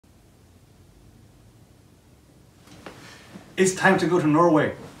It's time to go to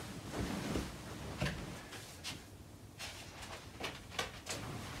Norway.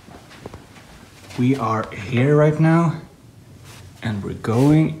 We are here right now, and we're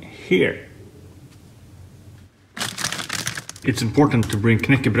going here. It's important to bring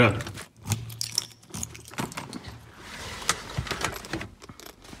knäckebröd.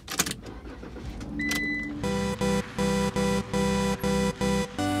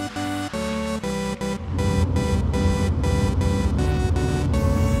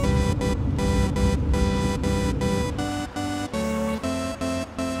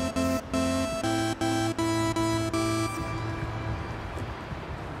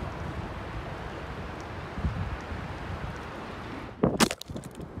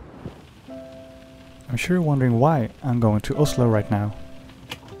 I'm sure you're wondering why I'm going to Oslo right now.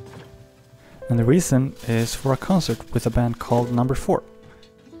 And the reason is for a concert with a band called Number 4.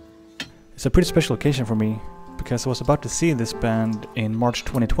 It's a pretty special occasion for me, because I was about to see this band in March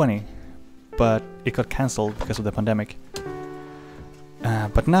 2020, but it got cancelled because of the pandemic.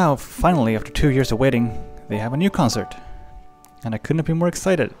 But now, finally, after 2 years of waiting, they have a new concert. And I couldn't be more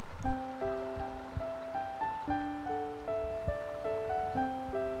excited.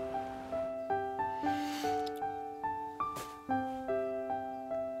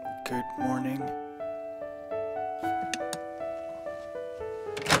 Good morning.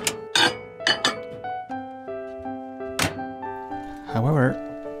 However,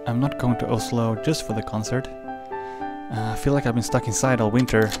 I'm not going to Oslo just for the concert. I feel like I've been stuck inside all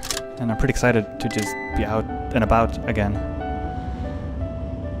winter, and I'm pretty excited to just be out and about again.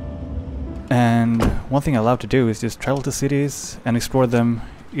 And one thing I love to do is just travel to cities and explore them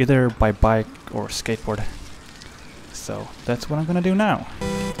either by bike or skateboard. So that's what I'm gonna do now.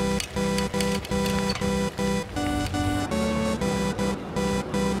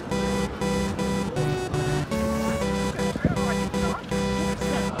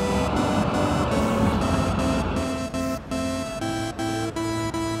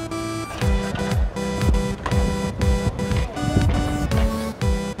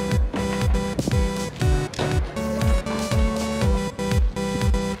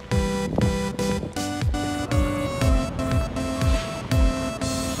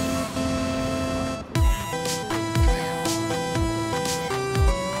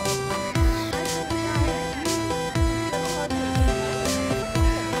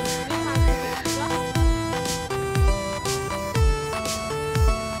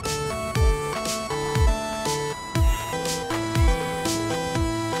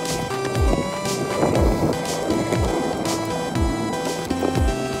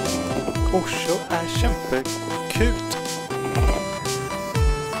 Oslo är kjempekult!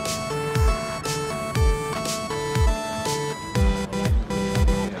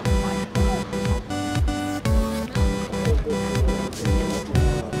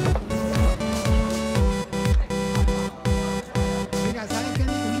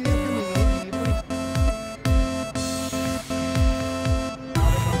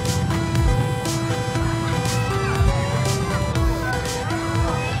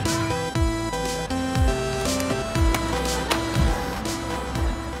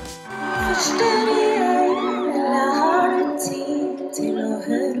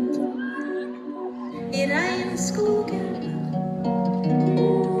 I regnskogen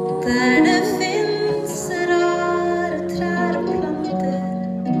där det finns rara träd och planter,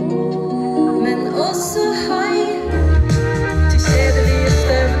 men också hajar till kedliga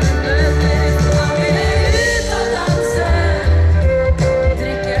stämmer man vill ut och dansa,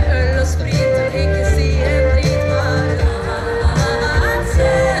 dricka öl och sprit och inte se en dritmar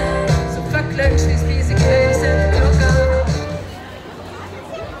så fuck lunch, vi spiser kvällsen klockan.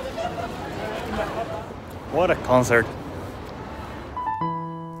 What a concert!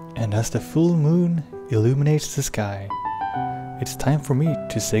 And as the full moon illuminates the sky, it's time for me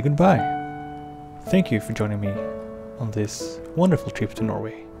to say goodbye. Thank you for joining me on this wonderful trip to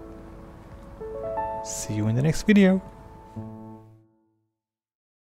Norway. See you in the next video.